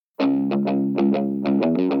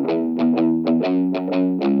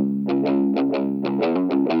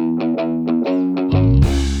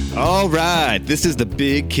All right, this is the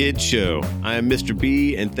Big Kid Show. I am Mr.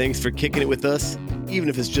 B, and thanks for kicking it with us, even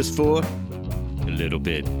if it's just for a little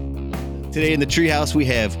bit. Today in the treehouse, we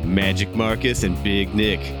have Magic Marcus and Big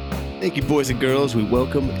Nick. Thank you, boys and girls. We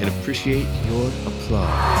welcome and appreciate your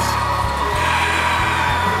applause.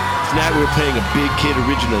 Tonight, we're playing a Big Kid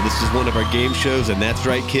original. This is one of our game shows, and that's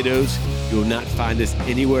right, kiddos. You will not find this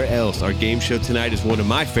anywhere else. Our game show tonight is one of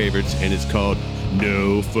my favorites, and it's called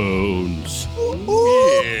No Phones.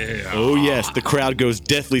 Yeah. Oh, yes. The crowd goes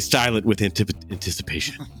deathly silent with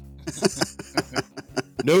anticipation.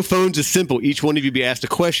 No Phones is simple. Each one of you be asked a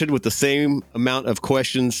question with the same amount of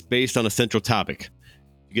questions based on a central topic.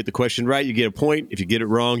 If you get the question right, you get a point. If you get it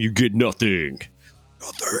wrong, you get nothing.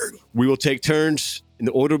 Nothing. We will take turns, and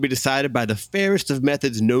the order will be decided by the fairest of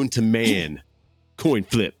methods known to man. Coin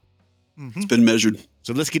flip. Mm-hmm. It's been measured.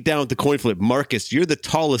 So let's get down with the coin flip. Marcus, you're the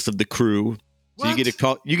tallest of the crew. So you get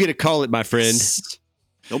to call it, my friend.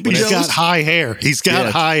 Don't be He's jealous. got high hair. He's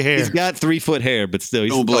got high hair. He's got 3 foot hair, but still.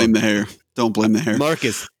 Don't blame the hair. Don't blame the hair.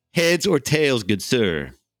 Marcus, heads or tails, good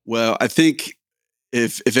sir? Well, I think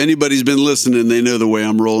if anybody's been listening, they know the way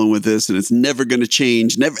I'm rolling with this, and it's never going to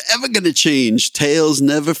change. Never, ever going to change. Tails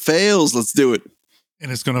never fails. Let's do it. And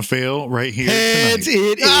it's going to fail right here Heads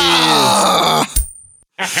tonight.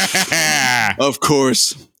 It is. Of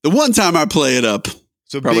course. The one time I play it up.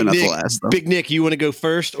 So Probably Big not Nick, the last, though. Big Nick, you want to go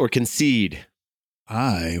first or concede?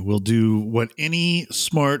 I will do what any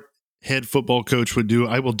smart head football coach would do.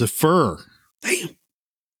 I will defer. Damn.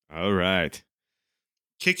 All right.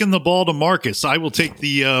 Kicking the ball to Marcus. I will take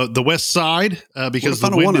the west side because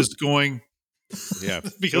the wind is going. Yeah,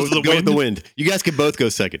 because go, of the go wind. with the wind. You guys can both go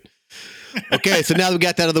second. Okay, so now that we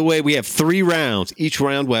got that out of the way, we have 3 rounds. Each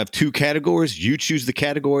round will have 2 categories. You choose the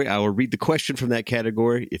category. I will read the question from that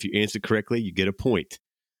category. If you answer correctly, you get a point.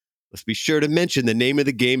 Let's be sure to mention the name of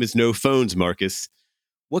the game is No Phones, Marcus.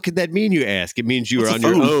 What could that mean, you ask? It means you are on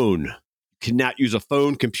your own. You cannot use a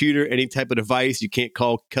phone, computer, any type of device. You can't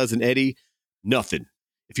call Cousin Eddie. Nothing.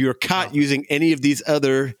 If you are caught using any of these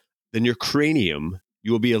other than your cranium,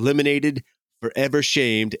 you will be eliminated, forever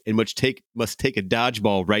shamed, and must take a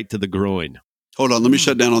dodgeball right to the groin. Hold on. Let me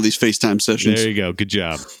shut down all these FaceTime sessions. There you go. Good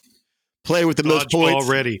job. Player with the most points.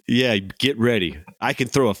 Ready. Yeah, get ready. I can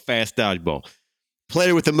throw a fast dodgeball.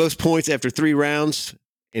 Player with the most points after 3 rounds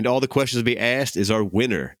and all the questions to be asked is our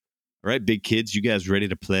winner. All right, big kids, you guys ready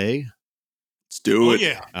to play? Let's do it.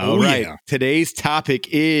 Yeah. All right. Yeah. Today's topic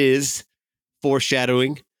is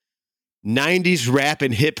foreshadowing 90s rap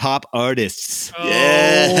and hip hop artists.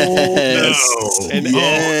 Yes. No. And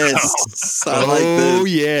yes. I like this.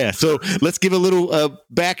 Yeah. So let's give a little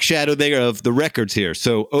back shadow there of the records here.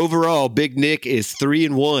 So overall, Big Nick is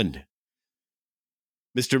 3-1.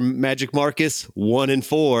 Mr. Magic Marcus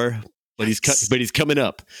 1-4, but he's coming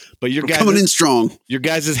up. But your guys coming in strong. Your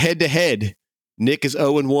guys is head to head. Nick is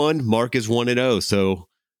 0-1. Mark is 1-0. So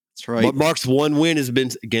that's right. Mark's 1 win has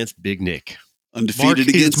been against Big Nick. Undefeated Mark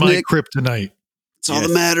against is my Nick. kryptonite. That's all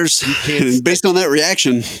that matters. And based on that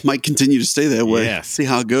reaction, might continue to stay that way. Yes. See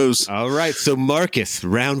how it goes. All right. So Marcus,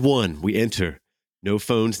 round 1, we enter No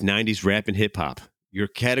Phones, 90s rap and hip hop. Your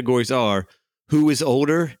categories are who is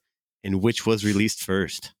older and which was released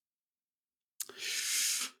first.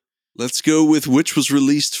 Let's go with which was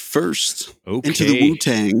released first. Okay. Into the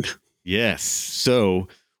Wu-Tang. Yes. So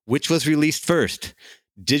which was released first?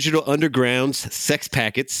 Digital Underground's Sex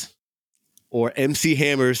Packets or MC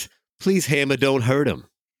Hammer's Please Hammer Don't Hurt 'Em?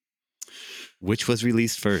 Which was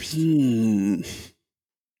released first? I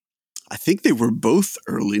think they were both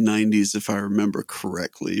early 90s, if I remember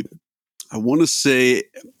correctly. I want to say,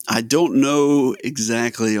 I don't know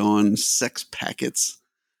exactly on Sex Packets,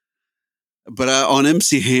 but on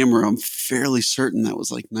MC Hammer, I'm fairly certain that was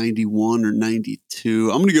like 91 or 92.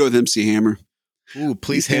 I'm going to go with MC Hammer. Ooh,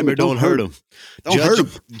 Please Hammer Don't Hurt 'Em. Don't hurt 'em.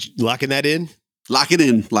 Locking that in? Lock it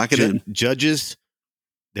in. Lock it in. Judges,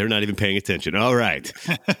 they're not even paying attention. All right.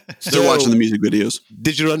 They're watching the music videos.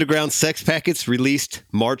 Digital Underground Sex Packets released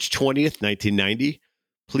March 20th, 1990.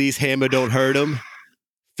 Please Hammer Don't Hurt 'Em.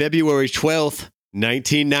 February 12th,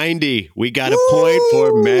 1990. We got a point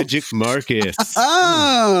for Magic Marcus.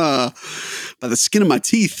 By the skin of my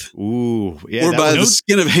teeth. Ooh. Yeah, or by the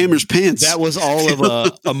skin of Hammer's pants. That was all of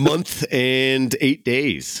a month and 8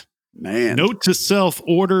 days. Man. Note to self,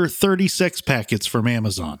 order 30 sex packets from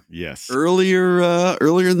Amazon. Yes. Earlier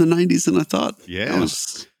in the 90s than I thought. Yeah. That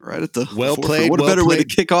was right at the well forefront. played. What a better way to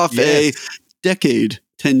kick off a decade,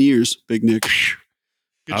 10 years, Big Nick.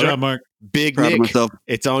 Good job, Mark. Big Proud of Nick, myself.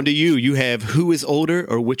 it's on to you. You have who is older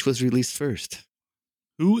or which was released first?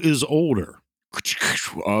 Who is older?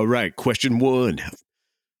 All right. Question 1.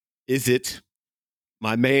 Is it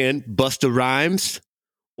my man Busta Rhymes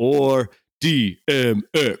or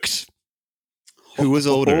DMX? Who was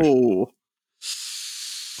older? Ooh.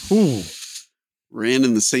 Ran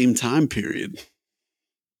in the same time period.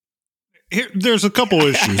 There's a couple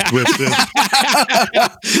issues with this.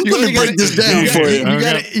 Let me break this down for you.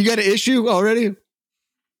 You got an issue already?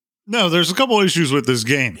 No, there's a couple issues with this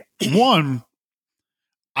game. One,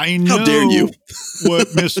 I know How dare you? what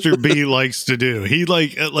Mr. B likes to do. He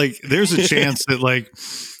like there's a chance that like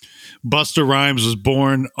Busta Rhymes was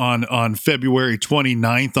born on February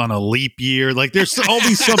 29th on a leap year. Like there's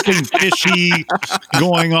always something fishy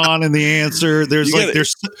going on in the answer. There's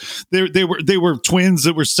they were twins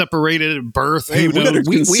that were separated at birth. Hey, we better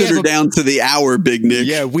consider down to the hour, Big Nick.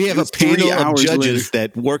 Yeah, we have a panel of judges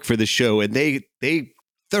that work for the show, and they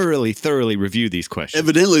thoroughly review these questions.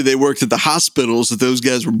 Evidently, they worked at the hospitals that those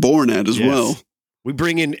guys were born at as well. We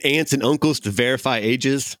bring in aunts and uncles to verify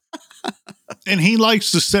ages. And he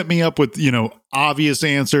likes to set me up with, obvious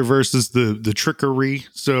answer versus the trickery.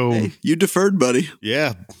 So hey, you deferred, buddy.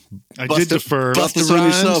 Yeah. I did defer. Busta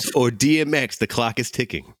Rhymes or DMX, the clock is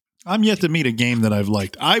ticking. I'm yet to meet a game that I've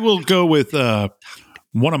liked. I will go with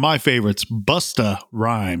one of my favorites, Busta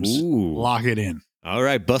Rhymes. Ooh. Lock it in. All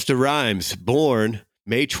right. Busta Rhymes, born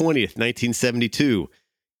May 20th, 1972.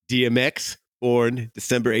 DMX, born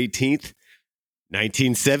December 18th,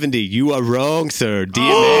 1970. You are wrong, sir.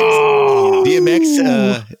 DMX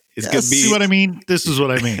is going to be. See what I mean? This is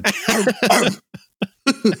what I mean.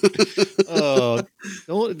 Oh,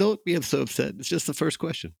 don't be so upset. It's just the first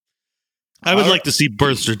question. I would like to see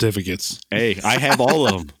birth certificates. Hey, I have all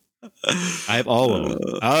of them. All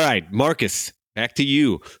right, Marcus, back to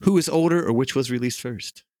you. Who is older or which was released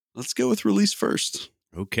first? Let's go with release first.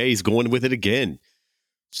 Okay, he's going with it again.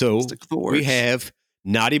 So we have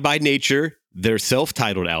Naughty by Nature, their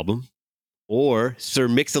self-titled album, or Sir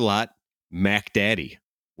Mix-a-Lot, Mac Daddy.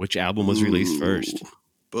 Which album was released first?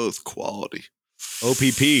 Both quality.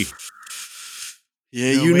 OPP.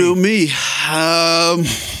 Yeah, you know me.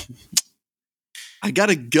 I got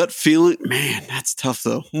a gut feeling. Man, that's tough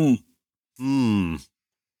though.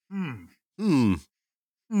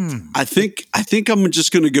 I think I'm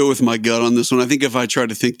just going to go with my gut on this one. I think if I try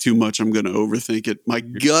to think too much, I'm going to overthink it. My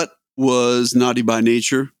gut was Naughty by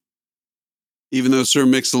Nature, even though Sir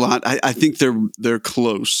Mix-a-Lot. I think they're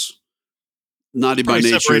close. Naughty by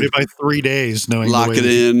Nature, separated by 3 days. Knowing lock it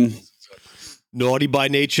in. Naughty by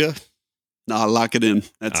Nature. Nah, lock it in.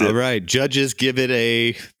 That's it. All right, judges give it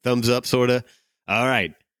a thumbs up, sorta. All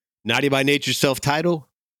right, Naughty by Nature self-title,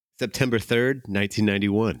 September 3rd,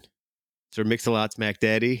 1991. Sir Mix-a-Lot's Mac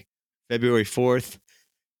Daddy, February 4th,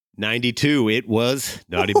 92. It was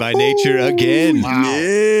Naughty by Nature again. Wow.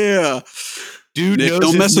 Yeah. Dude, Nick,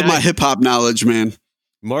 don't mess with my hip-hop knowledge, man.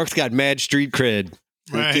 Mark's got mad street cred.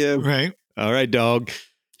 Right. All right, dog.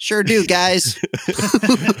 Sure do, guys.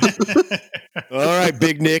 All right,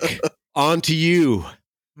 Big Nick, on to you.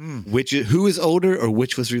 Who is older or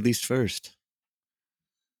which was released first?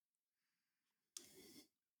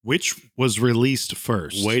 Which was released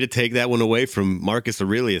first? Way to take that one away from Marcus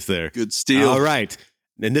Aurelius there. Good steal. All right.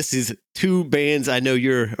 And this is two bands I know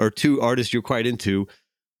two artists you're quite into.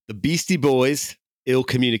 The Beastie Boys, Ill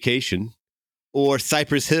Communication, or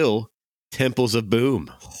Cypress Hill, Temples of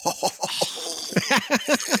Boom.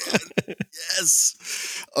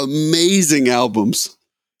 Yes. Amazing albums.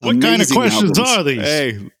 What kind of questions are these?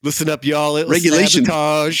 Hey, listen up, y'all. Regulation.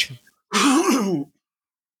 Sabotage.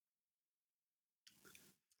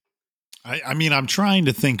 I mean, I'm trying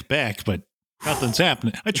to think back, but nothing's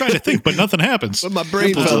happening. I try to think, but nothing happens. But my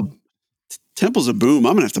brain Temples of Boom.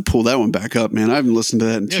 I'm gonna have to pull that one back up, man. I haven't listened to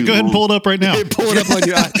that in too long. Go ahead and pull it up right now. Pull it up on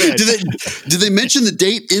your iPad. Did they mention the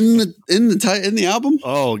date in the album?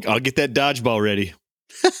 Oh, I'll get that dodgeball ready.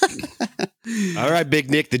 All right,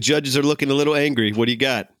 Big Nick. The judges are looking a little angry. What do you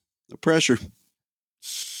got? No pressure.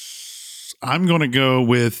 I'm going to go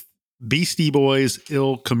with Beastie Boys,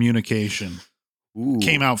 Ill Communication. Ooh.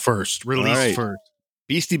 Came out first, released first.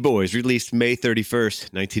 Beastie Boys released May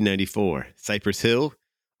 31st, 1994. Cypress Hill,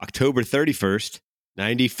 October 31st,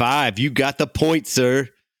 95. You got the point, sir.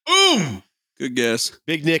 Boom! Good guess.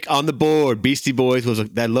 Big Nick on the board. Beastie Boys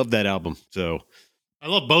I love that album. So I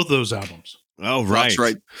love both those albums. Oh, right.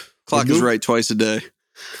 Clock is right twice a day.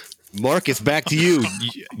 Marcus, back to you.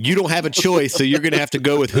 You don't have a choice, so you're going to have to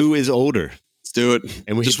go with who is older. Let's do it.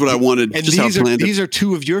 And just what I wanted. And just these are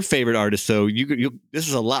two of your favorite artists, so this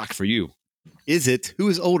is a lock for you. Who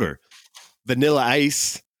is older? Vanilla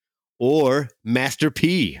Ice or Master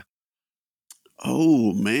P?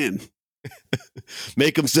 Oh, man.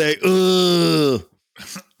 Make them say, ugh.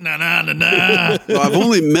 Nah. Well, I've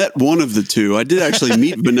only met one of the two. I did actually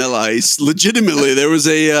meet Vanilla Ice. Legitimately, there was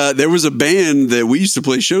a band that we used to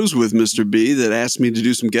play shows with, Mr. B, that asked me to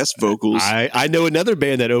do some guest vocals. I know another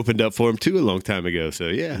band that opened up for him too a long time ago. So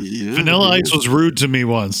yeah. Vanilla Ice was rude to me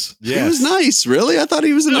once. He was nice, really. I thought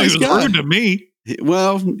he was a nice he was guy. rude to me.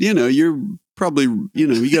 Well, you're probably,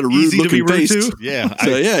 you got a rude Easy to be looking rude face. to? Yeah.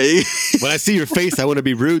 So yeah, When I see your face, I want to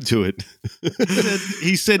be rude to it.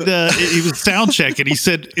 He said he was sound checking. He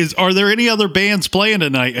said, "Are there any other bands playing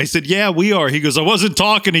tonight?" I said, "Yeah, we are." He goes, "I wasn't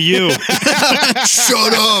talking to you."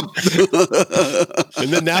 shut up. And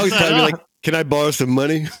then now he's probably like, "Can I borrow some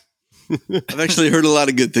money?" I've actually heard a lot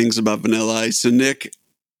of good things about Vanilla Ice. So Nick,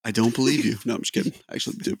 I don't believe you. No, I'm just kidding. I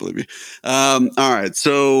actually do believe you. All right,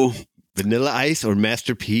 so Vanilla Ice or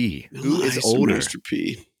Master P? Who is Ice or older? Master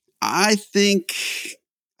P. I think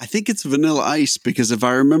it's Vanilla Ice because if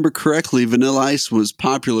I remember correctly, Vanilla Ice was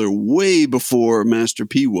popular way before Master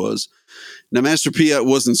P was. Now, Master P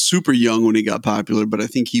wasn't super young when he got popular, but I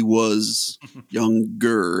think he was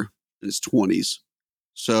younger in his 20s.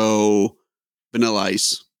 So, Vanilla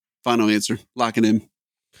Ice. Final answer. Lock it in.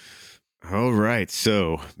 All right.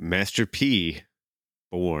 So Master P,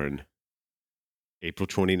 born April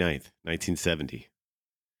 29th, 1970.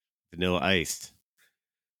 Vanilla Ice,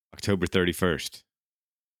 October 31st,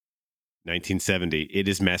 1970. It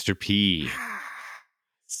is Master P.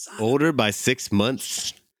 Older by 6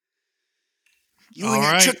 months. You All and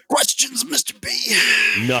your right. trick questions, Mr.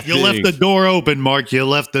 B. Nothing. You left the door open, Mark. You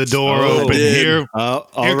left the door Oh, open. did. Here All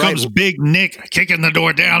right. comes Big Nick kicking the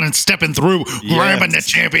door down and stepping through, grabbing the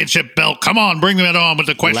championship belt. Come on, bring it on with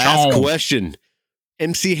the question. Last question.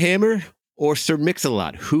 MC Hammer or Sir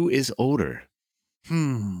Mix-a-Lot? Who is older?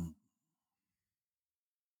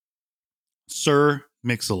 Sir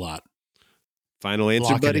Mix-a-Lot. Final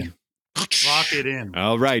answer, Lock it buddy? in. Lock it in.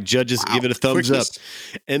 All right. Judges, Wow, give it a thumbs quickness.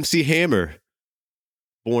 up. MC Hammer,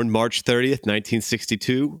 born March 30th,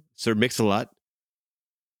 1962. Sir Mix-a-Lot,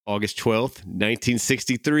 August 12th,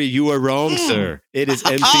 1963. You are wrong, sir. It is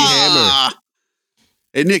MC Hammer.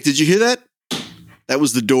 Hey, Nick, did you hear that? That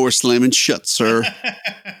was the door slamming shut, sir.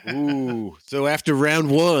 Ooh. So after round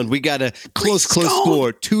one, we got a close Gone.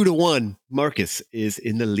 score. 2-1. Marcus is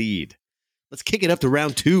in the lead. Let's kick it up to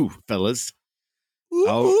round two, fellas.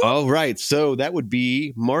 All right. So that would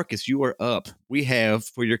be Marcus. You are up. We have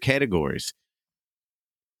for your categories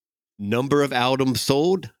number of albums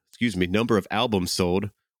sold,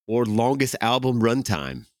 or longest album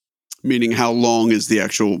runtime. Meaning how long is the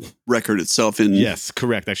actual record itself in Yes,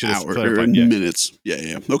 correct. I should have hours or clarified. in Yeah. minutes?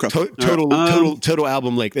 Yeah. Okay. Total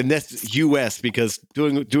album length, and that's US because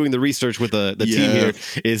doing the research with the team Yeah. here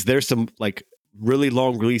is there's some like really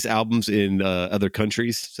long release albums in other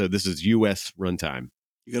countries, so this is US runtime.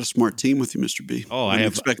 You got a smart team with you, Mr. B. Oh, I Wouldn't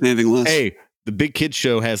have- expect anything less. Hey, the Big Kid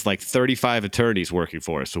Show has like 35 attorneys working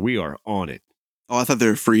for us, so we are on it. Oh, I thought they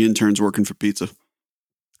were free interns working for pizza.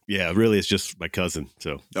 Yeah, really, it's just my cousin.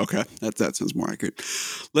 So Okay, that sounds more accurate.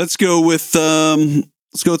 Let's go with the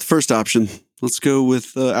first option. Let's go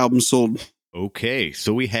with albums sold. okay,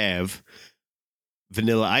 so we have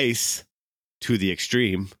Vanilla Ice, To the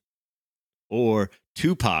Extreme, or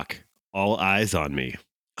Tupac, All Eyes on Me.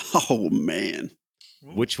 Oh man,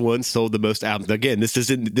 Which one sold the most albums? Again, this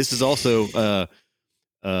is also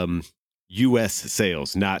U.S.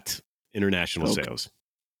 sales, not international Okay. sales.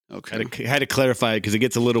 okay, Had to clarify it because it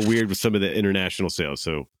gets a little weird with some of the international sales.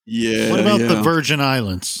 So yeah. What about yeah. the Virgin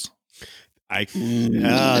Islands? that's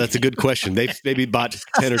a good question. They maybe bought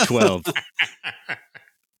 10 or 12.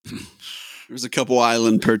 There's a couple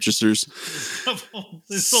island purchasers.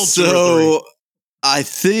 They sold two or three.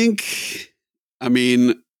 So I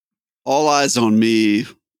mean, All Eyes on Me,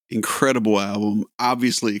 incredible album,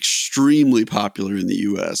 obviously extremely popular in the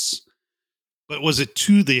U.S. But was it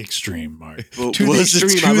to the extreme, Mark? But To the was it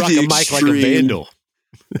extreme, I rock a mic like a extreme? vandal.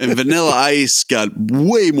 And Vanilla Ice got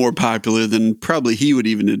way more popular than probably he would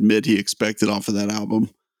even admit he expected off of that album.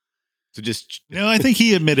 So just No, I think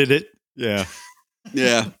he admitted it. yeah.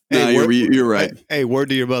 Yeah, Hey, no, word- you're right. Hey, word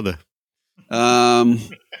to your mother. I'm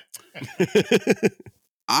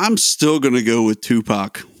still gonna go with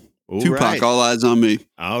Tupac. Right. All Eyes on Me.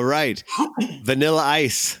 All right. Vanilla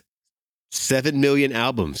Ice, 7 million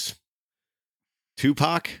albums.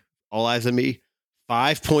 Tupac, All Eyes on Me,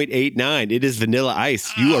 5.89. It is Vanilla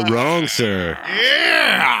Ice. You are wrong, sir.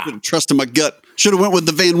 Yeah. Trusting my gut. Should have went with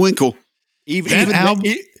the Van Winkle.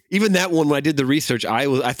 Even that one, when I did the research,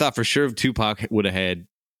 I thought for sure Tupac would have had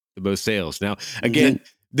the most sales. Now, again,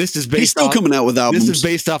 this is He's based still off, coming out with albums. this is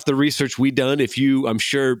based off the research we done. If you, I'm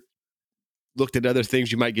sure, looked at other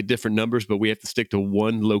things, you might get different numbers, but we have to stick to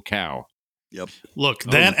one locale. Yep. Look,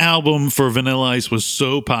 that album for Vanilla Ice was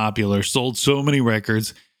so popular, sold so many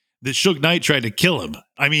records that Suge Knight tried to kill him.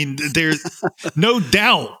 I mean, there's no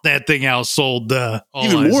doubt that thing outsold All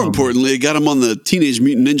Even Eyes more on Me. importantly, it got him on the Teenage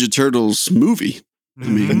Mutant Ninja Turtles movie. I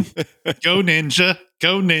mean, Go Ninja,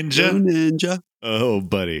 go Go Ninja. Ninja. Oh,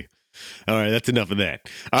 buddy. All right, that's enough of that.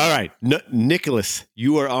 All right, Nicholas,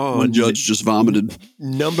 you are on One judge just vomited.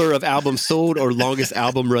 number of albums sold or longest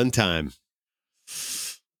album runtime.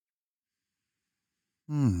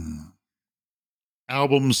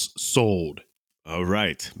 Albums sold. All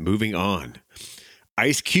right, moving on.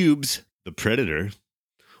 Ice Cube's The Predator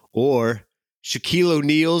or Shaquille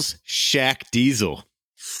O'Neal's Shaq Diesel.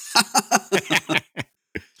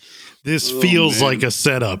 This Oh, feels man. like a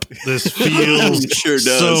setup. This feels It sure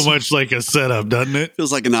so does. much like a setup, doesn't it?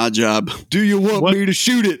 Feels like an odd job. Do you want What? me to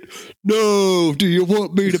shoot it? No. Do you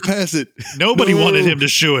want me to pass it? Nobody No. wanted him to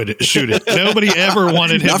shoot it. Nobody ever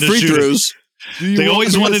wanted him Not to free shoot it. throws. Do you They want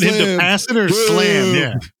always me wanted him to slam? pass it or No. slam.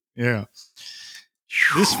 Yeah. Yeah.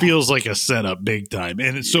 This feels like a setup big time.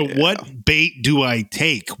 And so Yeah. what bait do I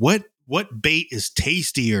take? What bait is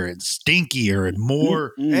tastier and stinkier and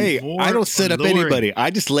more? Hey, more I don't set up alluring? anybody. I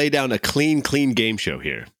just lay down a clean game show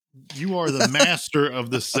here. You are the master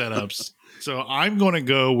of the setups. So I'm going to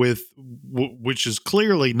go with which is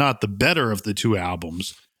clearly not the better of the two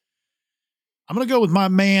albums. I'm going to go with my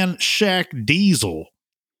man Shaq Diesel.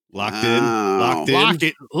 Locked Wow.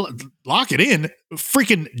 in. Lock it in.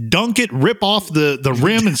 Freaking dunk it, rip off the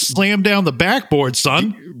rim and slam down the backboard,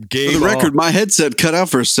 son. For Game the record, on. my headset cut out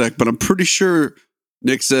for a sec, but I'm pretty sure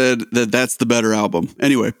Nick said that that's the better album.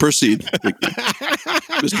 Anyway, proceed,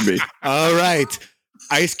 Mr. B. All right.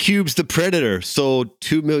 Ice Cube's The Predator sold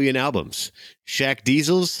 2 million albums. Shaq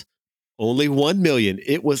Diesel's only 1 million.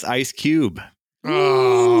 It was Ice Cube.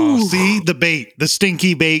 Oh, Ooh. see the bait, the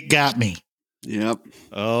stinky bait got me. Yep,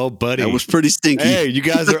 Oh, buddy. that was pretty stinky. Hey, you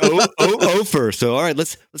guys are over. So, all right,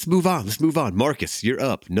 let's move on. Let's move on. Marcus, you're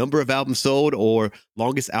up. Number of albums sold or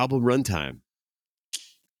longest album runtime?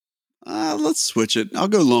 Let's switch it. I'll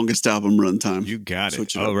go longest album runtime. You got it.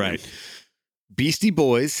 Switch it All up, right. Beastie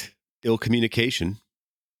Boys, Ill Communication,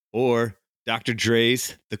 or Dr.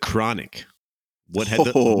 Dre's The Chronic. What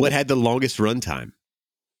had the longest runtime?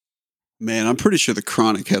 Man, I'm pretty sure the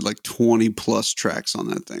Chronic had like 20 plus tracks on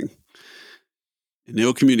that thing. And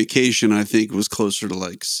Ill Communication, I think, was closer to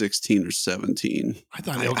like 16 or 17. I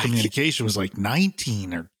thought I- Ill I Communication was like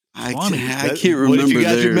 19 or I 20. can't What remember. if you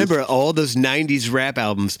guys theirs. remember all those 90s rap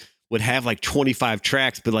albums would have like 25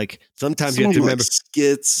 tracks, but like sometimes Some you have of to them, remember. like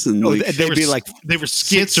skits and Oh, like they'd be like, they were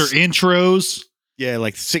skits six- or intros. yeah,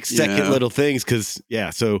 like 6-second Yeah. little things. Cause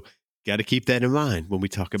yeah, so got to keep that in mind when we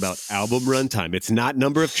talk about album runtime. It's not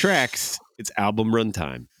number of tracks, it's album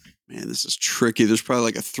runtime. man, this is tricky. There's probably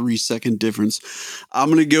like a 3-second difference. I'm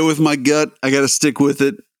gonna go with my gut. I got to stick with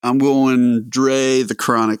it. I'm going Dre, The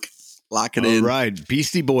Chronic. Lock it All in. right.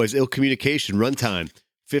 Beastie Boys, Ill Communication, runtime,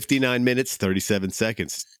 59 minutes, 37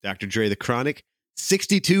 seconds. Dr. Dre, The Chronic,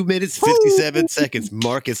 62 minutes, 57 seconds.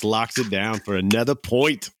 Marcus locks it down for another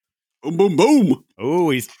point. Boom, boom, boom. Oh,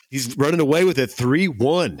 he's running away with a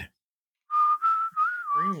 3-1.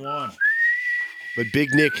 3-1. But Big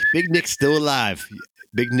Nick's still alive.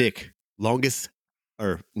 Big Nick, longest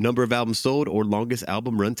or number of albums sold or longest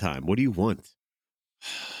album runtime. What do you want?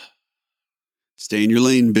 Stay in your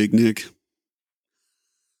lane, Big Nick.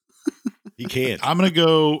 He can't. I'm going to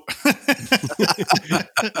go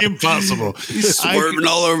impossible. He's swerving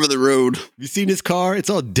all over the road. You seen his car? It's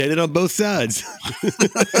all dented on both sides.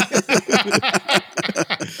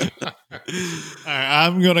 All right,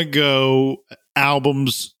 I'm going to go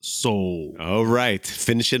albums sold. All right.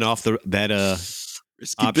 Finishing off that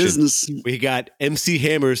Risky Option. business. we got MC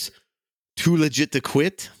Hammer's Too Legit to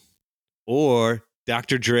Quit or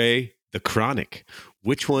Dr. Dre, The Chronic.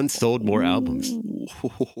 Which one sold more albums?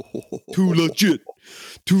 Too legit.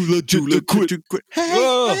 Too legit to quit. Hey,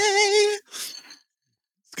 Oh. hey.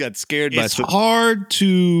 Got scared by It's some. hard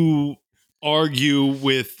to argue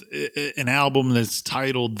with an album that's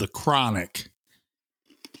titled The Chronic.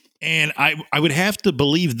 And I would have to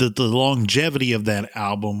believe that the longevity of that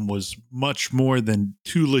album was much more than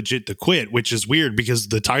Too Legit to Quit, which is weird because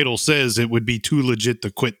the title says it would be too legit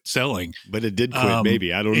to quit selling. But it did quit,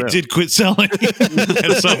 maybe. I don't know. It did quit selling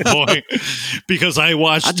at some point because I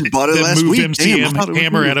watched I just bought it them last move week. MC Damn, I thought it was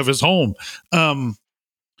Hammer new. out of his home.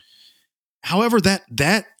 However,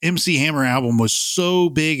 that MC Hammer album was so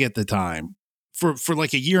big at the time. For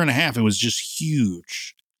like a year and a half, it was just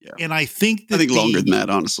huge. Yeah. And I think that I think longer than that,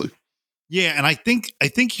 honestly. Yeah, and I think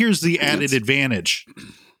here's the added Yes. advantage.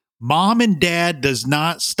 Mom and Dad does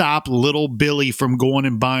not stop little Billy from going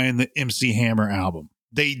and buying the MC Hammer album.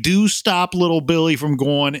 they do stop little Billy from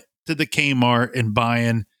going to the Kmart and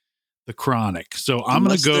buying the Chronic. So I'm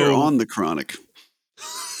going to Unless they're go on the Chronic.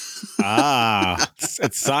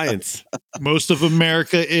 It's science. most of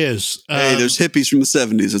America is. Hey, there's hippies from the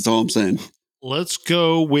 70s. That's all I'm saying. Let's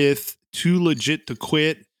go with Too Legit to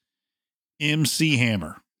Quit, MC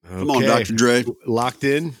Hammer. Come on, Dr. Dre. Locked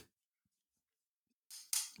in.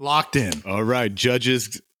 Locked in. All right,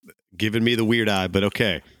 judges giving me the weird eye, but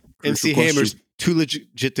okay. Crucial MC question. Hammer's Too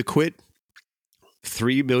Legit to Quit.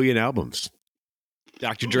 3 million albums.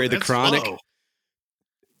 Dr. Dre, The That's Chronic. low.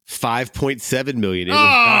 5.7 million. It was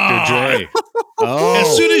Ah! Dr. Dre. Oh,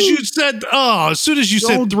 As soon as you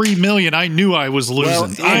said 3 million, I knew I was losing.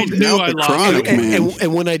 Well, I and knew out I the lost. Chronic, it. man.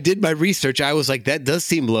 and when I did my research, I was like, that does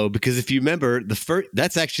seem low because if you remember, the first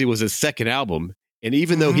that's actually was his second album, and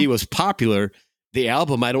even though Mhm. he was popular, the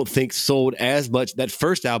album I don't think sold as much. That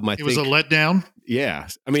first album, I It think, was a letdown. yeah.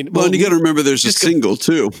 I mean, Well, and you got to remember there's a just single,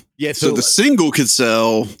 too. yeah. So So, the single could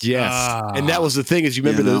sell. yes, Ah. and that was the thing is you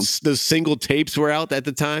remember You know. those single tapes were out at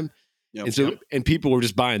the time. Yep. And so, and people were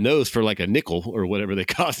just buying those for like a nickel or whatever they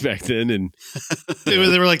cost back then. And They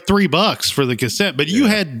were like $3 for the cassette, but you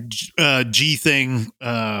Yeah. had G Thing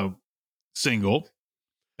single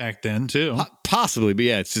back then too. What possibly, but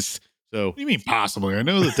yeah, it's just so do you mean possibly? I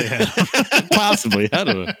know that they had. possibly. I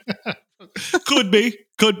don't know. Could be.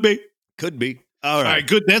 Could be. All All right. right,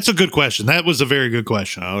 good. That's a good question. That was a very good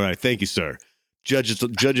question. All right. Thank you, sir. Judges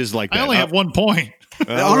like that. I only have 1 point.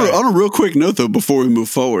 All right. On a real quick note, though, before we move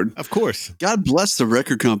forward, Of course. God bless the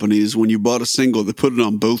record companies when you bought a single, they put it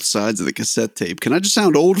on both sides of the cassette tape. Can I just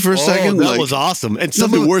sound old for a second? That was awesome. And some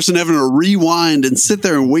Something of, worse than having to rewind and sit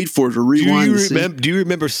there and wait for it to do rewind. you the scene. remember? Do you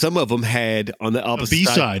remember some of them had on the A opposite B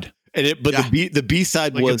side? side, And Yeah. the B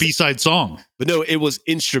side like was, a B side song. but no, it was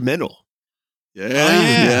instrumental. Yeah,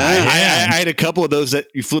 yeah. I had a couple of those that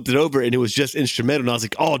you flipped it over and it was just instrumental. And I was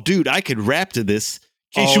like, oh, dude, I could rap to this.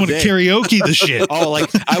 In case all you want to day. karaoke the shit. Oh, like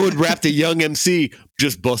I would rap to Young MC,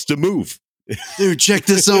 just bust a move. Dude, check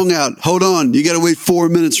this song out. Hold on. You got to wait 4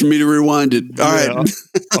 minutes for me to rewind it. All Yeah. right.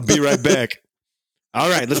 I'll be right back. All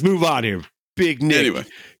right, let's move on here. Big Nick. Anyway.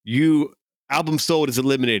 You album sold is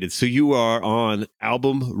eliminated. So you are on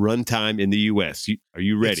album runtime in the US. Are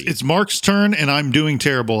you ready? It's Mark's turn, and I'm doing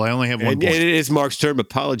terrible. I only have 1 and point. it is Mark's term.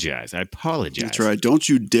 Apologize. I apologize. That's right. Don't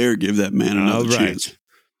you dare give that man another All right. chance.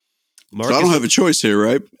 Mark So I don't have a choice here,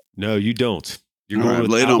 right? No, you don't. You're All going right,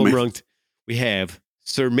 with lay it on album me. runked. We have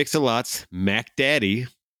Sir Mix-a-Lot's Mac Daddy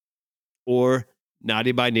or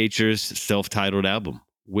Naughty by Nature's self-titled album.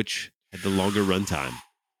 Which had the longer runtime?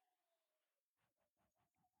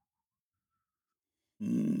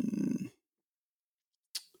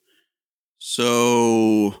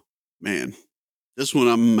 So, man, this one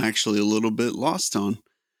I'm actually a little bit lost on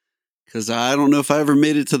because I don't know if I ever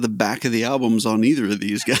made it to the back of the albums on either of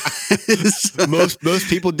these guys. Most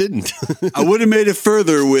people didn't. I would have made it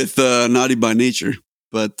further with Naughty by Nature,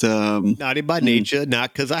 but Naughty by Nature,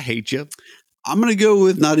 not because I hate you. I'm going to go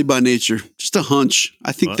with Naughty by Nature. Just a hunch.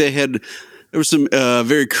 I think What? there were some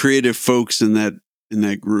very creative folks in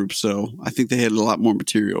that group, so I think they had a lot more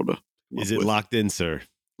material to. come Is up it with. locked in, sir?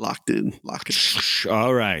 Locked in? Lock it.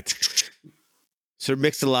 All right. Sir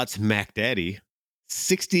Mix-a-Lot's Mac Daddy,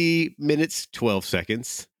 60 minutes, 12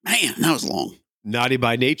 seconds. Man, that was long. Naughty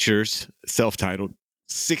by Nature's self-titled,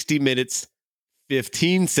 60 minutes,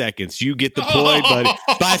 15 seconds. You get the point, buddy.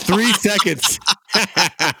 By 3 seconds.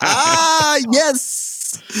 Yes.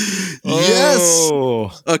 Yes.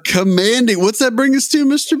 Oh. A commanding. What's that bring us to,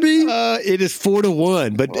 Mr. B? It is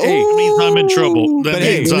 4-1, but hey, That means I'm in trouble. That but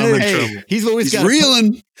hey, means I'm in hey, trouble. he's always He's got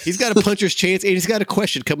reeling. he's got a puncher's chance, and he's got a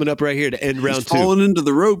question coming up right here to end round He's 2. falling into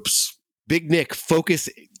the ropes. Big Nick, focus,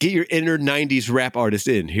 get your inner 90s rap artist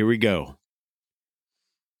in. Here we go.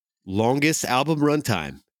 Longest album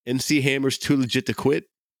runtime, MC Hammer's Too Legit to Quit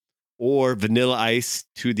or Vanilla Ice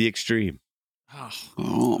To the Extreme.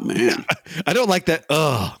 Oh man. I don't like that.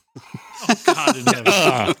 Oh, God in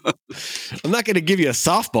heaven. I'm not going to give you a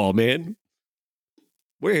softball, man.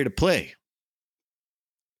 We're here to play.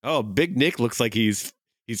 Oh, Big Nick looks like he's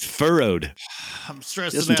furrowed. I'm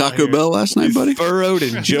stressing Get some out Taco here. Bell last night, He's buddy. furrowed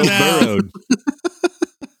and Joe No. burrowed.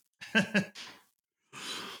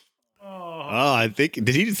 Oh. Oh, I think, did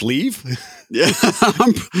he just leave? Yeah,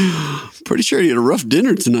 I'm pretty sure he had a rough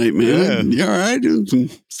dinner tonight, man. You all right? Doing some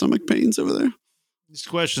stomach pains over there. These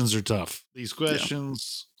questions are tough. These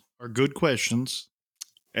questions are good questions.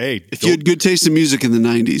 Hey, If you had good taste in music in the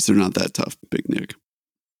 '90s, they're not that tough, Big Nick.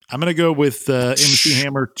 I'm going to go with MC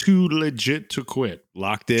Hammer, Too Legit to Quit.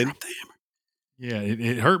 locked in. Drop the hammer. Yeah,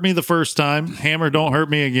 it hurt me the first time. Hammer, don't hurt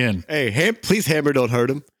me again. Hey, please, Hammer, don't hurt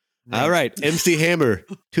him. All right, MC Hammer,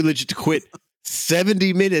 Too Legit to Quit.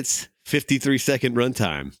 70 minutes, 53-second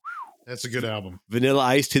runtime. That's a good album. Vanilla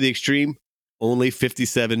Ice to the Extreme, only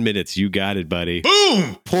 57 minutes. You got it, buddy.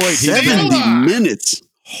 Boom! Point. 70 minutes.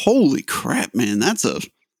 Holy crap, man. That's a.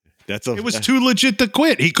 It was too legit to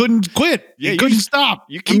quit. He couldn't quit. Yeah, he couldn't stop.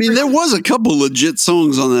 I mean, there was a couple legit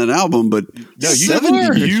songs on that album, but No,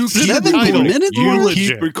 70 you keep 70 recording. minutes You worth?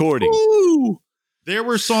 keep recording. Ooh, There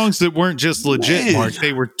were songs that weren't just legit, Man. Mark.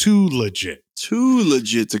 They were too legit. too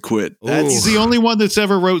legit to quit. He's the only one that's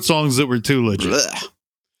ever wrote songs that were too legit. Blech.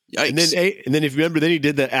 Yikes. And then if you remember, then he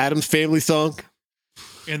did the Addams Family song.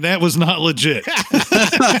 And that was not legit.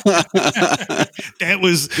 That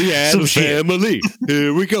was The some Addams shit. Family.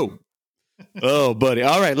 Here we go. Oh, buddy.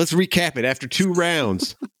 All right, let's recap it. After 2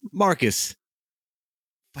 rounds, Marcus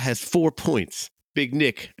has 4 points. Big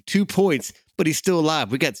Nick, 2 points, but he's still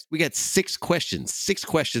alive. We got 6 questions. 6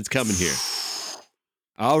 questions coming here.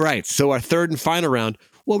 All right, so our third and final round,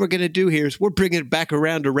 what we're going to do here is we're bringing it back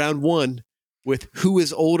around to round 1 with who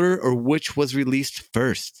is older or which was released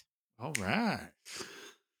first. All right.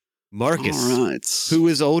 Marcus, All right. who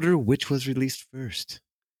is older, which was released first?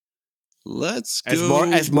 Let's As go. Mark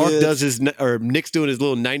with- does his, or Nick's doing his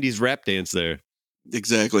little 90s rap dance there.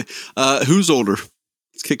 Exactly. Who's older?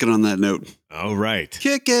 Let's kick it on that note. All right.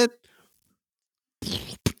 Kick it. All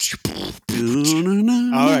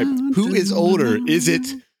right. Who is older? Is it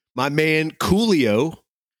my man Coolio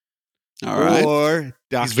All right. or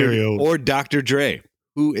He's very Dr. old. or Dr. Dre?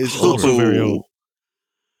 Who is older? Also very old.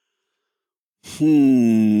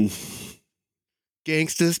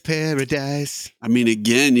 Gangsta's Paradise. I mean,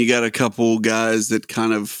 again, you got a couple guys that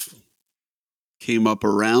kind of came up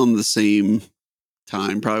around the same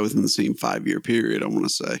time, probably within the same 5-year period, I want to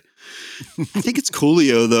say. I think it's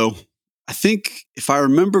Coolio, though. I think if I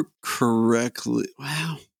remember correctly,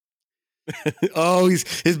 wow. Oh,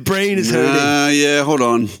 his brain is hurting. Yeah, hold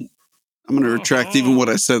on. I'm going to retract even what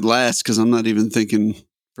I said last because I'm not even thinking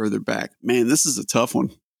further back. Man, this is a tough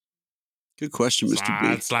one. Good question,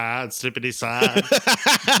 Mr. B. Slide, slippity slide.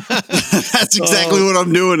 That's exactly what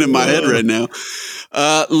I'm doing in my head right now.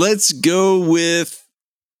 Let's go with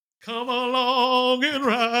Come along and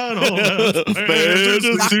ride on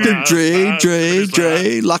that Dr.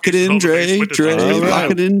 Dre. Lock it in, Dre. All right.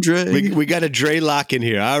 Lock it in, Dre. we got a Dre lock in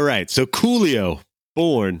here. All right. So Coolio,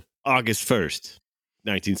 born August 1st,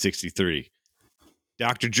 1963.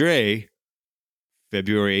 Dr. Dre,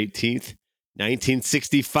 February 18th,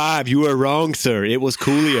 1965. You are wrong, sir. It was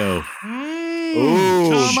Coolio.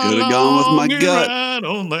 Oh, should have gone with my gut.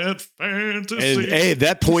 On that fantasy. And hey,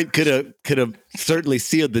 that point could have certainly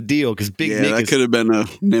sealed the deal because Big Yeah, Nick that is could have been a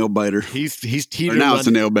nail biter. he's Or teetering now it's a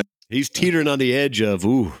on, nail biter. he's teetering on the edge of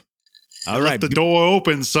ooh. All right, Left the door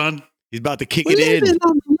open, son. he's about to kick it in. Living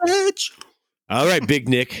on the edge. All right, Big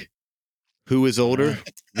Nick. Who is older?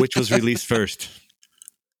 Which was released first?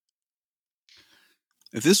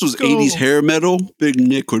 If this was Go. 80s hair metal, Big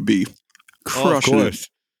Nick would be Oh, of crushing it. course.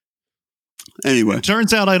 Anyway,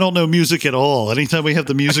 Turns out I don't know music at all. Anytime we have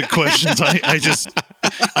the music questions,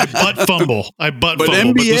 I butt fumble. but the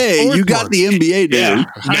NBA, sport you got parts- the NBA down. Yeah,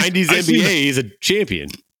 90s I see NBA. the- He's a champion.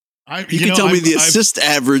 You can tell me the I've- assist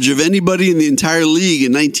average of anybody in the entire league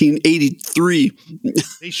in 1983.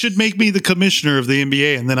 They should make me the commissioner of the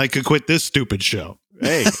NBA, and then I could quit this stupid show.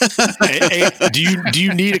 Hey, hey, do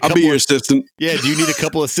you need a I'll couple? be your assistant. Yeah, do you need a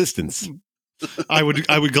couple assistants? I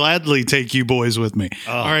would gladly take you boys with me.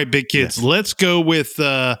 Oh, All right, big kids, yes. let's go with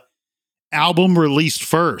album released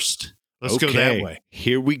first. Let's go that way.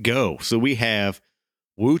 Here we go. So we have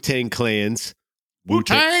Wu-Tang Clan's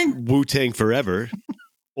Wu-Tang? Wu-Tang Forever,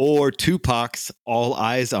 or Tupac's All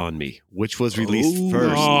Eyes on Me, which was released Oh.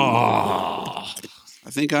 first. Oh. I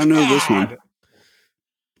think I know this one.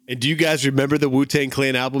 And do you guys remember the Wu-Tang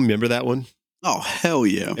Clan album? Remember that one? Oh, hell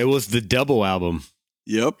yeah. It was the double album.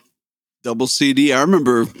 Yep. Double CD. I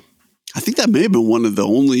remember, I think that may have been one of the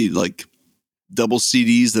only like double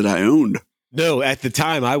CDs that I owned. No, at the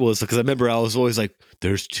time I was, because I remember I was always like,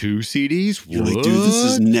 there's 2 CDs? You're like, dude, this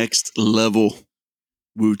is What? next level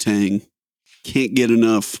Wu-Tang. Can't get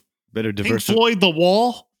enough. Better Pink diversify. Floyd, The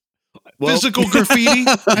Wall, Well, physical graffiti.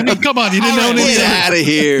 I mean, come on, you didn't know All right, any of Get that. out of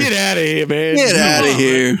here. Get out of here, man. Get out of on,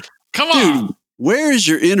 here. Come on, Dude, where is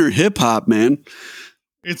your inner hip hop, man?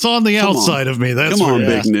 it's on the Come on. outside of me. That's Come on, where it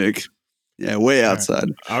Big is. Nick. Yeah, way right. outside.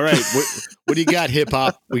 All right. What do you got, hip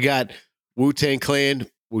hop? We got Wu-Tang Clan,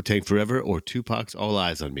 Wu-Tang Forever, or Tupac's All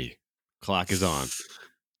Eyes on Me. Clock is on.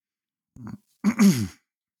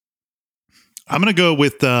 I'm gonna go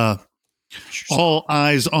with All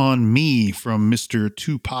Eyes on Me from Mr.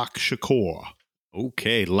 Tupac Shakur.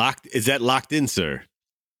 Okay. Locked. Is that locked in, sir?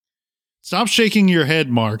 Stop shaking your head,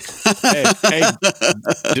 Mark. Hey,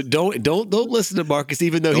 don't listen to Marcus,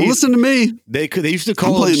 even though Don't listen to me. They used to I'm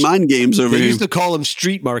call playing him mind games over They here. used to call him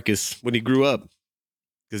Street Marcus when he grew up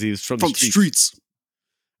because he was from the streets.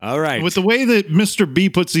 All right. With the way that Mr. B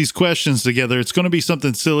puts these questions together, it's going to be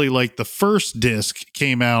something silly like the first disc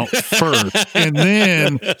came out first, and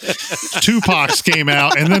then Tupac's came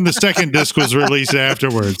out, and then the second disc was released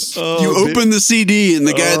afterwards. You open the CD, and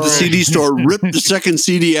the guy at the CD store ripped the second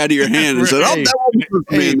CD out of your hand and said, "Oh, that one was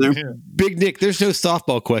for me in there." Big Nick, there's no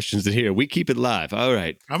softball questions in here. We keep it live. All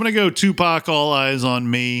right. I'm going to go Tupac, All Eyes on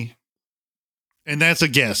Me. And that's a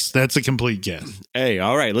guess. That's a complete guess. Hey,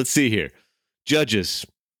 all right. Let's see here. Judges.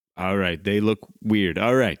 All right. They look weird.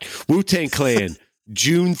 All right. Wu-Tang Clan,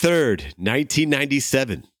 June 3rd,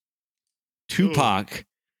 1997. Tupac,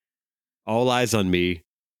 All Eyes on Me,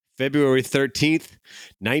 February 13th,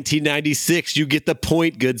 1996. You get the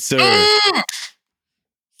point, good sir.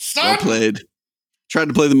 Well played. Tried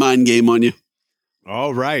to play the mind game on you.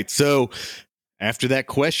 All right. So after that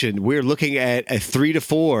question, we're looking at a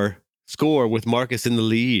 3-4 score with Marcus in the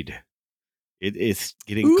lead. It is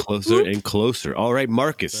getting closer and closer. All right,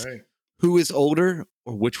 Marcus. Right. Who is older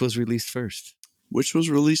or which was released first? Which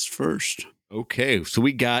was released first? Okay, so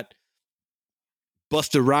we got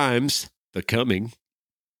Busta Rhymes, The Coming,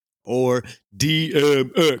 or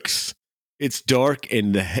DMX, It's Dark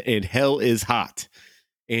and Hell is Hot.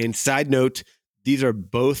 And side note, these are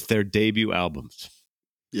both their debut albums.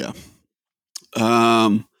 Yeah.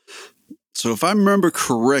 So if I remember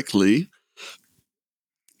correctly,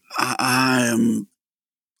 I am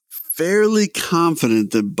fairly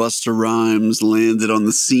confident that Busta Rhymes landed on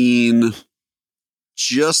the scene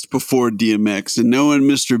just before DMX. And knowing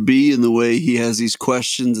Mr. B and the way he has these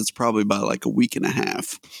questions, it's probably by like a week and a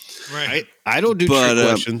half. Right. I don't do trick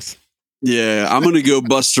questions. Yeah, I'm going to go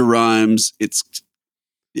Busta Rhymes.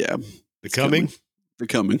 The Coming? The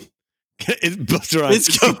Coming. It's Busta Rhymes.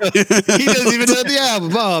 It's coming. He doesn't even know the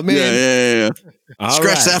album. Oh, man. Yeah. All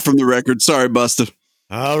Scratch right. that from the record. Sorry, Busta.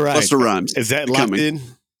 All right. Busta Rhymes. Is that The locked Coming. in?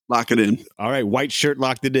 Lock it in. All right. White shirt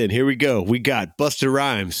locked it in. Here we go. We got Busta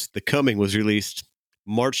Rhymes. The Coming was released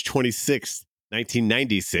March 26th,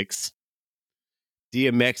 1996.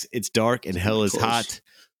 DMX, It's Dark and Hell is Close. Hot.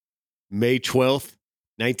 May 12th,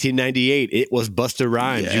 1998. It was Busta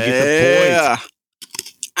Rhymes. Yeah. You get the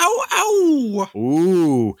Ow. point.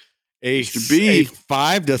 Ooh. A Mr. B.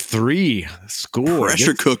 5-3 score.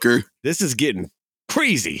 Pressure cooker. This is getting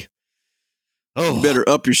crazy. Oh, You better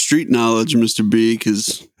up your street knowledge, Mr. B,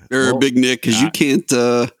 Well, Big Nick, because you can't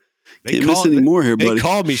can't miss any more here, They buddy.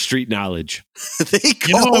 call me street knowledge. They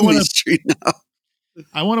You know, call I me wanna- street knowledge.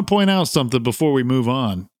 I want to point out something before we move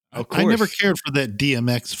on. Of I never course. cared for that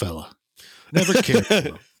DMX fella. Never cared for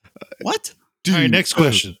him. What? All right, next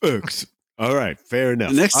question. All right, fair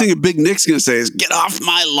enough. The next thing a Big Nick's going to say is, "Get off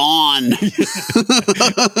my lawn."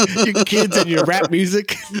 Your kids and your rap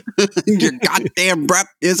music. Your goddamn rap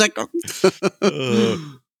music.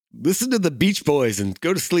 Listen to the Beach Boys and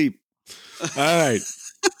go to sleep. All right.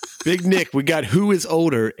 Big Nick, we got Who is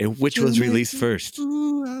Older and which was released first?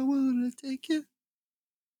 Ooh, I want to take you.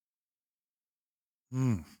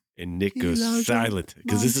 And Nick goes silent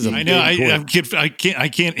because this is a I know. big point. I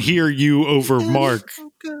can't hear you over Mark.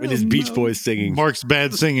 And his Beach Boys singing. Mark's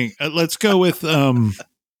bad singing. Let's go with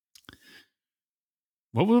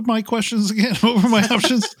what were my questions again? What were my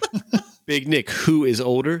options? Big Nick, Who is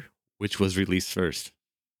Older? Which was released first?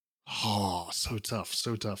 Oh, so tough.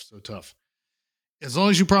 As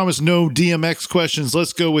long as you promise no DMX questions,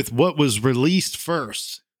 let's go with what was released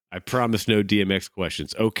first. I promise no DMX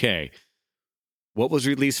questions. Okay. What was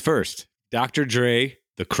released first? Dr. Dre,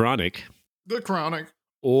 The Chronic, The Chronic.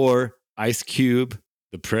 or Ice Cube,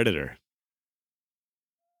 The Predator?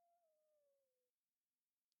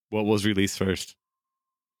 What was released first?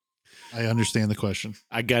 I understand the question.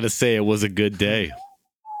 I gotta say, it was a good day.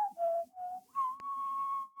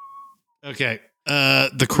 Okay.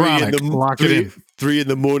 The Chronic. Lock it in. 3 in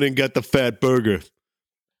the morning, got the fat burger.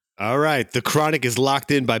 All right. The Chronic is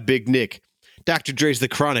locked in by Big Nick. Dr. Dre's The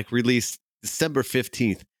Chronic released December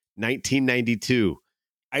 15th, 1992.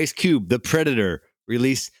 Ice Cube, The Predator,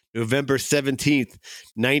 released November 17th,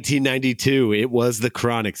 1992. It was The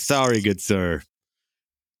Chronic. Sorry, good sir.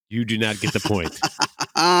 You do not get the point.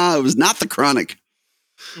 It was not The Chronic.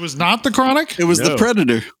 It was not The Chronic? It was No. The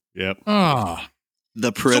Predator. Yep. Ah. The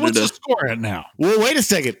So Predator. what's the score at now? Well, wait a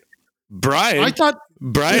second. Brian. I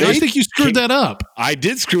Brian, think you screwed that up. I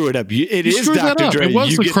did screw it up. It You is screwed that Dr. up. Dre. It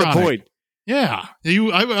was You The get Chronic. the point. Yeah. I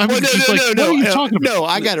was Well, just like, what are you talking about? No,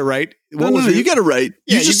 I got it right. No, you got it right.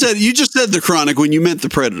 Yeah, you just said The Chronic when you meant The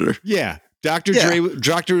Predator. Yeah. Dr. Yeah.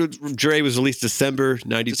 Dre was released December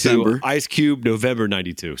 92. December. Ice Cube, November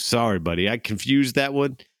 92. Sorry, buddy. I confused that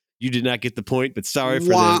one. You did not get the point, but sorry for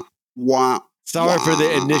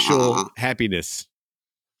the initial happiness.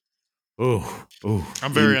 Oh.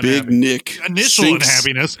 I'm very Big unhappy. Nick. Initial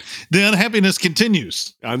unhappiness. The unhappiness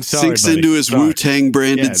continues. I'm sorry, Sinks buddy. into his Sorry. Wu-Tang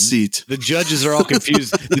branded Yeah. seat. The judges are all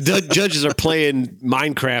confused. The judges are playing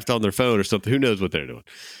Minecraft on their phone or something. Who knows what they're doing?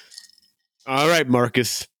 All right,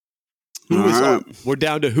 Marcus. We're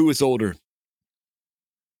down to who is older.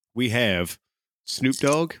 We have Snoop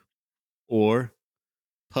Dogg or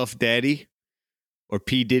Puff Daddy or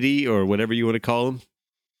P. Diddy or whatever you want to call him.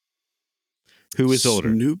 Who is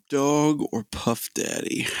older? Snoop Dogg or Puff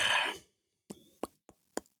Daddy?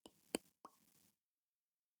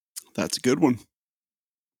 That's a good one.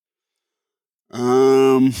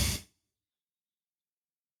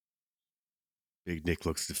 Big Nick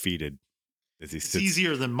looks defeated as he It's sits.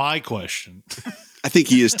 easier than my question. I think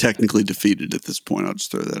he is technically defeated at this point. I'll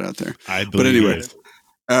just throw that out there. I But believe anyway,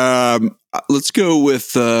 it. let's go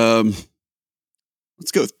with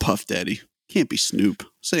Puff Daddy. Can't be Snoop.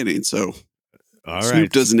 Say it ain't so. All Snoop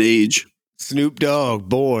right. doesn't age. Snoop Dogg,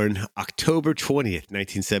 born October 20th,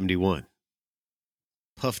 1971.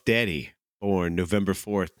 Puff Daddy, born November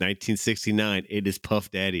 4th, 1969. It is Puff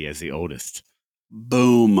Daddy as the oldest.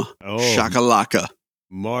 Boom. Oh, Shakalaka.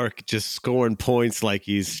 Mark just scoring points like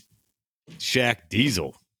he's Shaq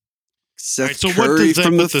Diesel. Seth so what Curry does that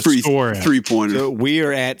from the put the score at? three-pointer. So we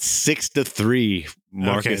are at 6-3.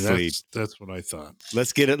 Marcus Okay, lead. that's what I thought.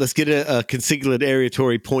 Let's get a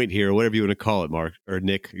consigliatory point here, or whatever you want to call it, Mark or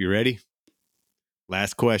Nick. You ready?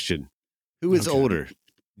 Last question. Who is Okay. older,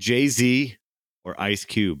 Jay-Z or Ice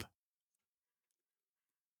Cube?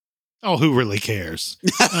 Oh, who really cares?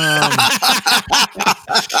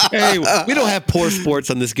 Hey, we don't have poor sports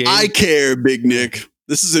on this game. I care, Big Nick.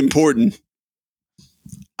 This is important.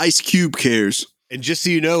 Ice Cube cares. And just so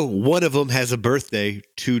you know, one of them has a birthday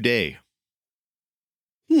today.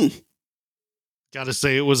 Got to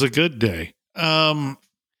say, it was a good day.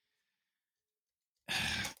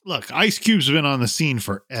 Look, Ice Cube's been on the scene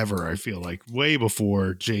forever. I feel like way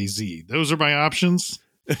before Jay-Z. Those are my options.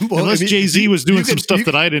 Well, Unless I mean, Jay-Z was doing you some could- stuff you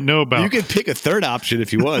that I didn't know about. You can pick a third option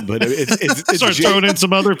if you want, but it's Start throwing in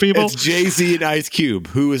some other people. It's Jay-Z and Ice Cube.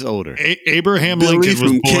 Who is older? Abraham Billy Lincoln was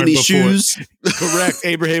from born Kenny before. Shoes. Correct.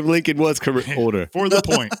 Abraham Lincoln was older. For the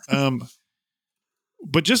point.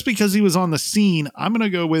 But just because he was on the scene, I'm going to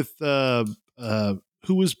go with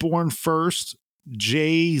who was born first.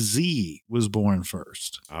 Jay-Z was born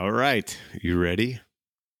first. All right. You ready?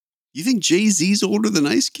 You think Jay-Z's older than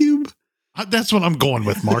Ice Cube? That's what I'm going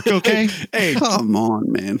with, Mark. Okay. Hey, Come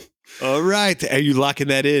on, man. all right. Are you locking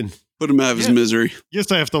that in? Put him out of his Yeah. misery.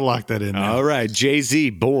 Yes, I have to lock that in now. All right. Jay-Z,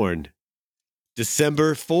 born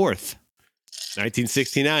December 4th,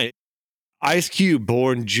 1969. Ice Cube,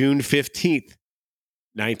 born June 15th,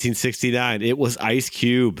 1969. It was Ice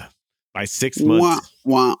Cube by 6 months.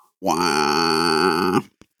 Wah, wah, wah.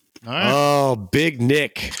 All right. Oh, Big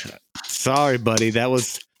Nick. Sorry, buddy. That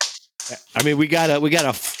was. I mean, we got a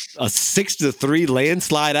 6-3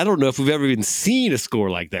 landslide. I don't know if we've ever even seen a score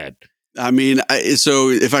like that. I mean, so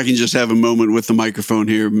if I can just have a moment with the microphone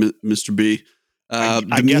here, Mr. B. I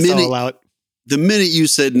guess I'll allow it. The minute you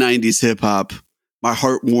said 90s hip hop, my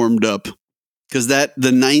heart warmed up because the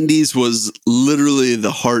 90s was literally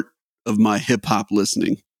the heart of my hip hop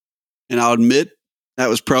listening. And I'll admit that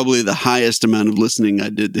was probably the highest amount of listening I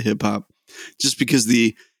did to hip hop just because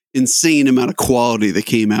the insane amount of quality that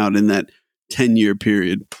came out in that 10-year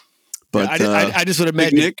period. But I just would Big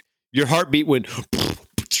imagine Nick, your heartbeat went.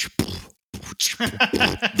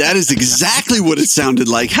 that is exactly what it sounded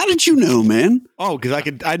like. How did you know, man? Oh, because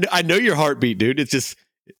I know your heartbeat, dude. It's just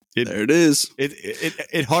There it is.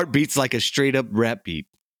 it heartbeats like a straight up rap beat.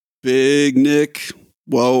 Big Nick.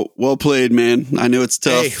 Well played, man. I know it's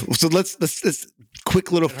tough. Hey, so let's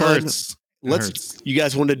quick little It fun. hurts. It Let's. hurts. You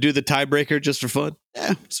guys want to do the tiebreaker just for fun?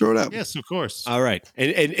 Yeah, throw it out. Yes, of course. All right,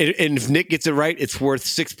 and if Nick gets it right, it's worth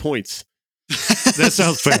 6 points. That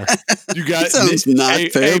sounds fair. You guys, That sounds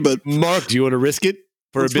not fair, but Mark, do you want to risk it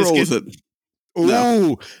for let's a biscuit? roll with it. Ooh,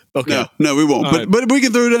 No. okay. No, we won't. All But right. but we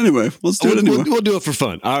can throw it anyway. Let's do it anyway. We'll do it for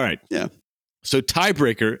fun. All right. Yeah. So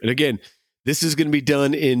tiebreaker, and again, this is going to be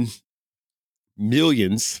done in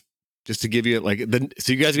millions, just to give you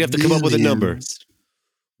so you guys have to come up with a number. Millions.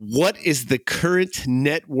 What is the current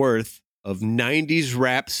net worth of 90s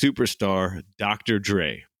rap superstar Dr.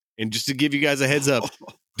 Dre? And just to give you guys a heads up,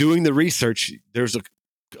 doing the research, there's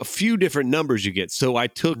a few different numbers you get. So I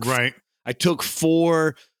took Right.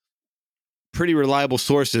 4 pretty reliable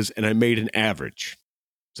sources and I made an average.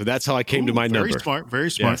 So that's how I came to my very number. Smart, very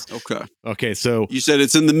smart. Yes. Okay. Okay, so You said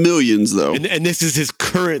it's in the millions, though. and this is his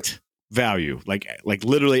current value, like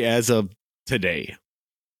literally as of today.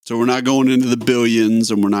 So we're not going into the billions,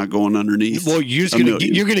 and we're not going underneath. Well, you're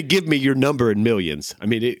gonna give me your number in millions. I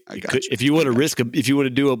mean, if you want to if you want to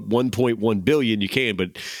do a 1.1 billion, you can,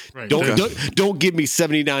 but Right. don't give me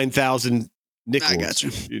 79,000 nickels. I got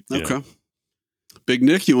you. You know. Okay. Big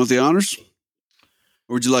Nick, you want the honors?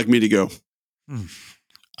 Or would you like me to go?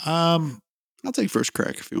 I'll take first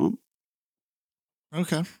crack if you want.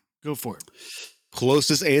 Okay, go for it.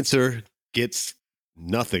 Closest answer gets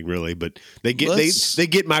nothing really, but they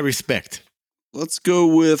get my respect. Let's go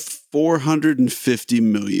with 450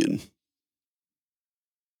 million.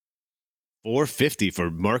 450 for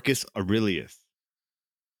Marcus Aurelius.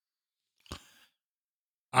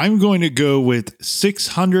 I'm going to go with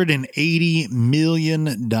 $680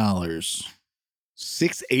 million.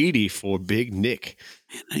 680 for Big Nick.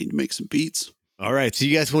 Man, I need to make some beats. All right, so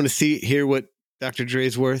you guys want to hear what Dr.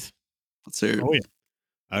 Dre's worth? Let's hear it. Oh, yeah.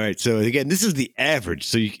 All right, so again, this is the average,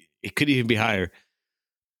 so it could even be higher.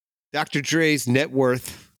 Dr. Dre's net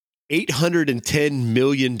worth, $810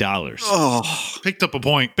 million. Oh, Picked up a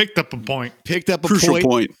point. Picked up a crucial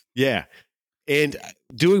point. Yeah. And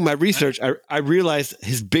doing my research, I realized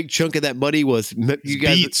his big chunk of that money was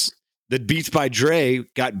Beats. The Beats by Dre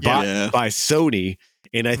got bought by Sony.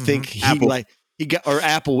 And I think he got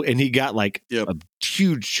Apple, and he got like a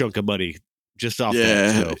huge chunk of money just off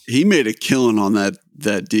that. So. He made a killing on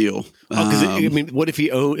that deal. Because I mean, what if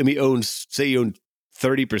he owns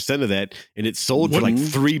 30% of that, and it sold for like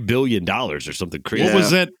 $3 billion or something crazy?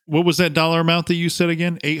 What was that dollar amount that you said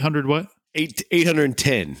again? 800 what?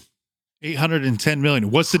 810. 810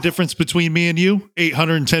 million. What's the difference between me and you?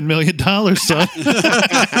 $810 million, son.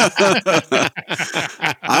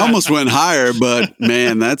 I almost went higher, but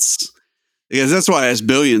man, that's why I asked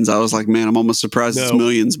billions. I was like, man, I'm almost surprised it's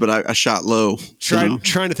millions, but I shot low. Trying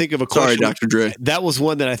to think of a question. Sorry, Dr. Dre. That was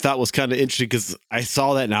one that I thought was kind of interesting because I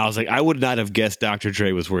saw that and I was like, I would not have guessed Dr.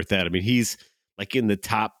 Dre was worth that. I mean, he's like in the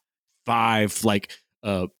top 5, like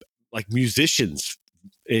musicians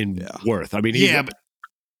in worth. I mean, but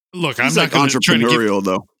look, he's I'm not like entrepreneurial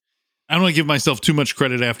though. I don't want to give myself too much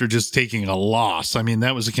credit after just taking a loss. I mean,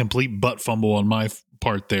 that was a complete butt fumble on my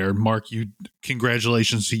part there. Mark,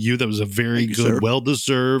 congratulations to you. That was a very good,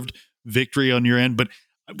 well-deserved victory on your end. But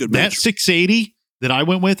that 680 that I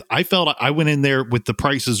went with, I felt I went in there with the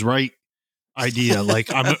Price is Right idea.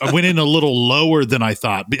 Like I went in a little lower than I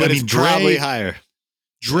thought. But I mean, it's probably higher.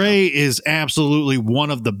 Dre is absolutely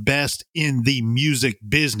one of the best in the music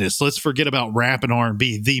business. Let's forget about rap and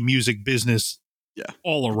R&B, the music business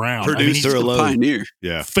all around. Producer alone. Pioneer.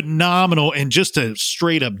 Yeah. Phenomenal and just a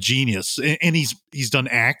straight up genius. And he's done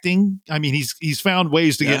acting. I mean, he's found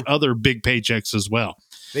ways to get other big paychecks as well.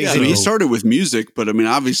 Yeah, he started with music, but I mean,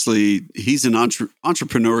 obviously he's an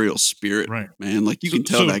entrepreneurial spirit, right? Man, like you can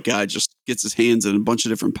tell that guy just gets his hands in a bunch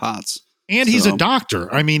of different pots. And he's a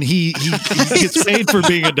doctor. I mean, he gets paid for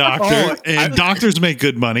being a doctor, and doctors make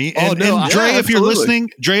good money. And Dre, if you're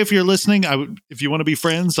listening, I would, if you want to be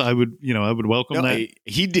friends, I would welcome that.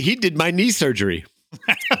 He did my knee surgery.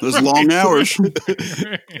 Those long hours. My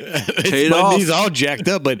knee's all jacked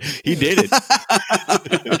up, but he did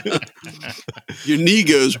it. Your knee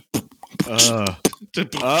goes. All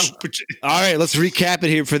right, let's recap it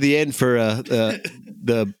here for the end for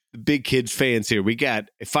the Big Kids fans here. We got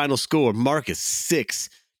a final score: Marcus 6,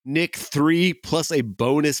 Nick 3 plus a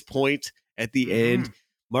bonus point at the end.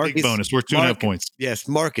 Marcus, big bonus. We're 2.5 points. Yes,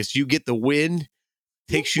 Marcus, you get the win.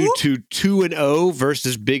 Takes you to 2-0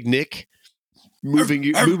 versus Big Nick, moving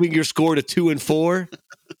your score to 2-4.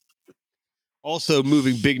 Also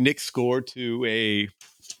moving Big Nick's score to a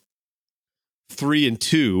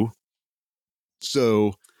 3-2.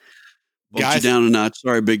 So, guys, you down a notch.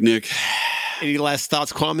 Sorry, Big Nick. Any last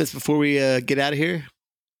thoughts, comments before we get out of here?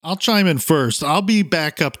 I'll chime in first. I'll be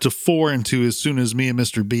back up to 4-2 as soon as me and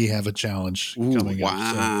Mr. B have a challenge coming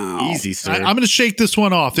up. So. Easy, sir. I'm going to shake this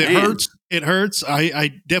one off. It hurts. It hurts.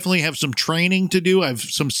 I definitely have some training to do. I have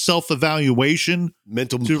some self-evaluation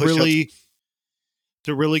mental to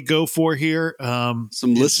really go for here.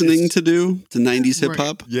 Some listening to do to 90s hip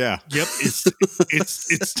hop. Yeah. Yep.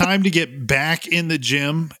 It's time to get back in the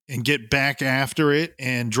gym and get back after it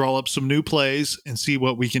and draw up some new plays and see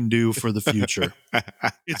what we can do for the future.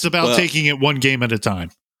 It's about taking it one game at a time.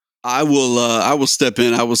 I will step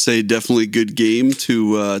in. I will say definitely good game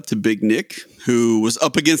to Big Nick, who was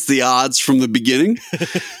up against the odds from the beginning.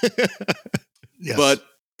 Yes. But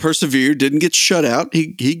persevered, didn't get shut out. He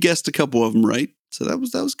guessed a couple of them right. So that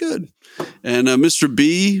was good. And Mr.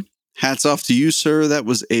 B Hats off to you, sir. That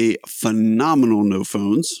was a phenomenal No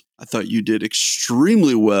Phones. I thought you did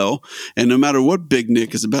extremely well. And no matter what Big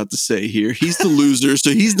Nick is about to say here, he's the loser, so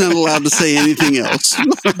he's not allowed to say anything else.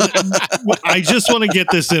 I just want to get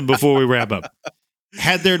this in before we wrap up.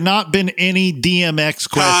 Had there not been any DMX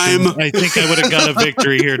questions, I think I would have got a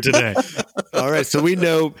victory here today. All right, so we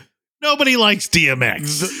know nobody likes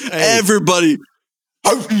DMX. Everybody.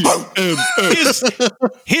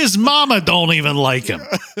 His mama don't even like him.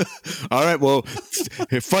 All right, well,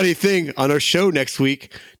 funny thing, on our show next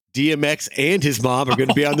week, DMX and his mom are going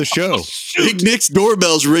to be on the show. Big Nick's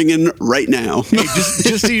doorbell's ringing right now. Hey,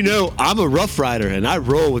 just so you know, I'm a Rough Rider and I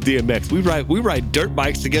roll with DMX. We ride dirt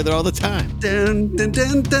bikes together all the time.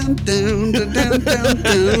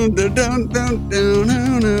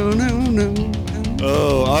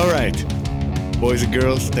 Oh, all right. Boys and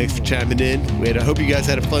girls, thanks for chiming in. I hope you guys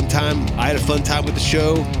had a fun time. I had a fun time with the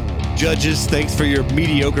show. Judges, thanks for your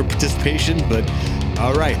mediocre participation. But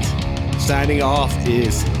all right, signing off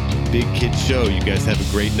is Big Kid Show. You guys have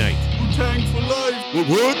a great night. Wu-Tang for life. Woot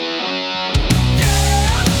woot.